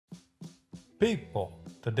People,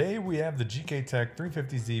 today we have the Gktech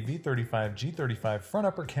 350Z V35 G35 front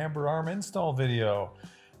upper camber arm install video.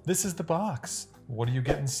 This is the box. What do you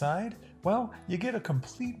get inside? Well, you get a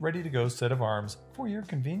complete ready-to-go set of arms for your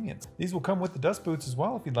convenience. These will come with the dust boots as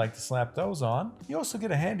well if you'd like to slap those on. You also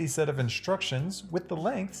get a handy set of instructions with the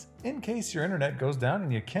lengths in case your internet goes down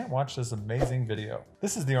and you can't watch this amazing video.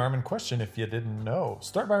 This is the arm in question if you didn't know.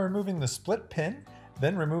 Start by removing the split pin,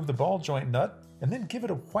 then remove the ball joint nut, and then give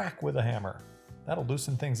it a whack with a hammer. That'll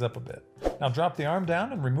loosen things up a bit. Now drop the arm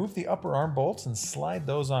down and remove the upper arm bolts and slide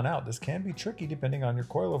those on out. This can be tricky depending on your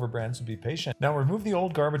coilover brand, so be patient. Now remove the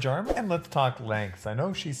old garbage arm and let's talk lengths. I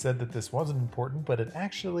know she said that this wasn't important, but it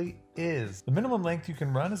actually is. The minimum length you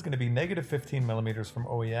can run is going to be -15mm from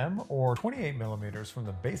OEM or 28mm from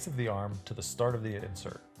the base of the arm to the start of the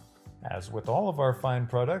insert. As with all of our fine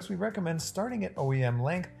products, we recommend starting at OEM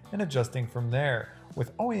length and adjusting from there,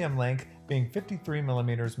 with OEM length being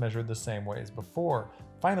 53mm measured the same way as before.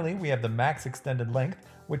 Finally, we have the max extended length,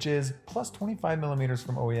 which is plus 25mm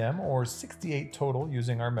from OEM or 68 total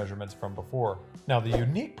using our measurements from before. Now the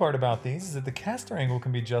unique part about these is that the caster angle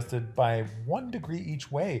can be adjusted by 1 degree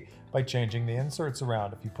each way by changing the inserts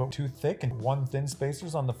around. If you put 2 thick and 1 thin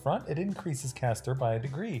spacers on the front, it increases caster by a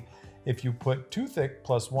degree. If you put 2 thick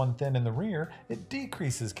plus 1 thin in the rear, it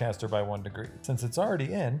decreases caster by 1 degree. Since it's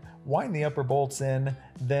already in, wind the upper bolts in,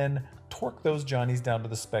 then torque those johnnies down to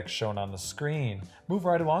the specs shown on the screen. Move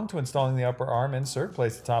right along to installing the upper arm insert,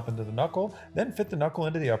 place the top into the knuckle, then fit the knuckle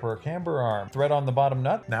into the upper camber arm. Thread on the bottom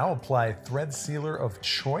nut. Now apply thread sealer of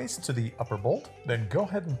choice to the upper bolt, then go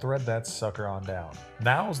ahead and thread that sucker on down.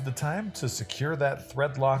 Now's the time to secure that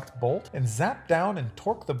thread locked bolt and zap down and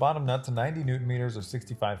torque the bottom nut to 90 Nm or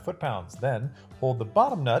 65 foot-pounds. Then hold the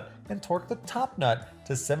bottom nut and torque the top nut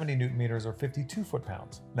to 70 Nm or 52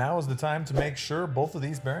 foot-pounds. Now is the time to make sure both of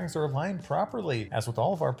these bearings are aligned properly. As with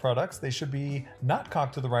all of our products, they should be not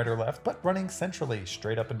cocked to the right or left, but running centrally,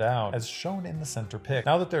 straight up and down, as shown in the center pick.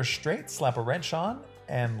 Now that they're straight, slap a wrench on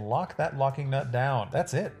and lock that locking nut down.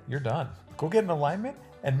 That's it, you're done. Go get an alignment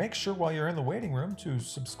and make sure while you're in the waiting room to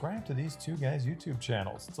subscribe to these two guys' YouTube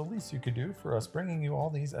channels. It's the least you could do for us bringing you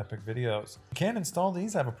all these epic videos. You can install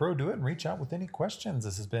these, have a pro do it, and reach out with any questions.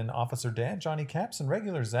 This has been Officer Dan, Johnny Caps, and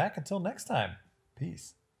Regular Zach. Until next time,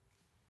 peace.